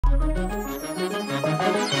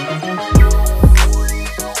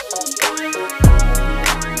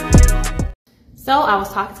So I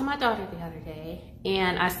was talking to my daughter the other day,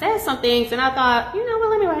 and I said some things, and I thought, you know what,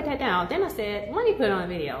 let me write that down. Then I said, let me put it on a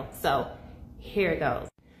video. So here it goes.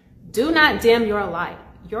 Do not dim your light.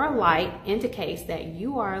 Your light indicates that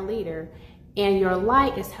you are a leader, and your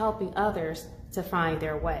light is helping others to find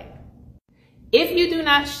their way. If you do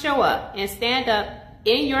not show up and stand up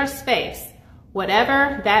in your space,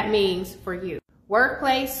 whatever that means for you,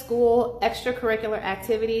 workplace, school, extracurricular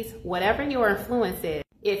activities, whatever your influence is,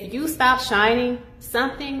 if you stop shining,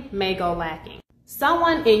 something may go lacking.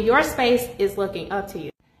 Someone in your space is looking up to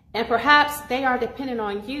you, and perhaps they are dependent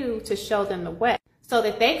on you to show them the way so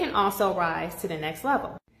that they can also rise to the next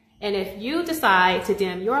level. And if you decide to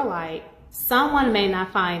dim your light, someone may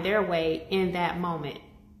not find their way in that moment.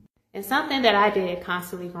 And something that I did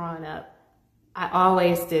constantly growing up, I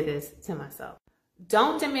always did this to myself.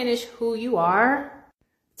 Don't diminish who you are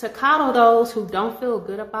to coddle those who don't feel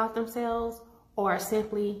good about themselves or are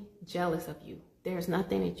simply jealous of you. There's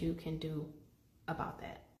nothing that you can do about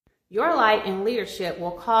that. Your light and leadership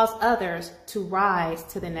will cause others to rise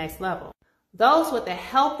to the next level. Those with a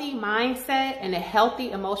healthy mindset and a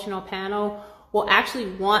healthy emotional panel will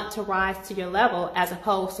actually want to rise to your level as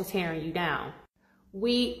opposed to tearing you down.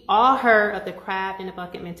 We all heard of the crab in the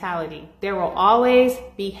bucket mentality. There will always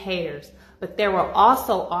be haters, but there will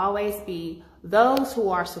also always be those who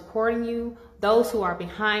are supporting you, those who are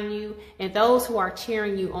behind you, and those who are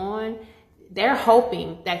cheering you on. They're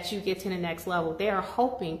hoping that you get to the next level. They are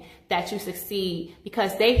hoping that you succeed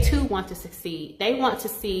because they too want to succeed. They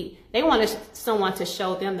want someone to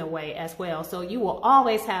show them the way as well. So you will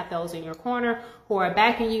always have those in your corner who are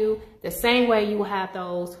backing you the same way you will have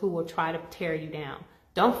those who will try to tear you down.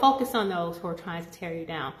 Don't focus on those who are trying to tear you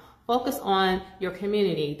down. Focus on your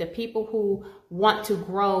community, the people who want to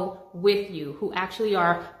grow with you, who actually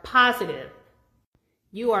are positive.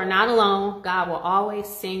 You are not alone. God will always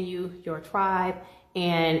send you your tribe.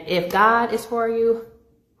 And if God is for you,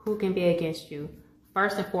 who can be against you?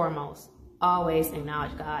 First and foremost, always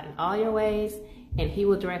acknowledge God in all your ways, and He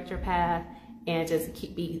will direct your path. And just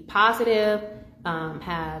be positive,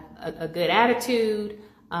 have a good attitude,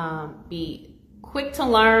 be quick to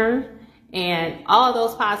learn, and all of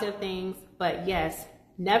those positive things. But yes,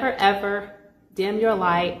 never ever dim your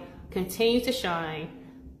light. Continue to shine.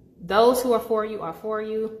 Those who are for you are for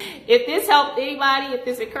you. If this helped anybody, if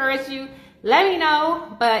this encouraged you, let me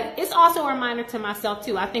know. But it's also a reminder to myself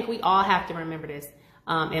too. I think we all have to remember this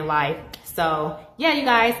in life. So yeah, you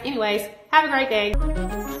guys, anyways, have a great day.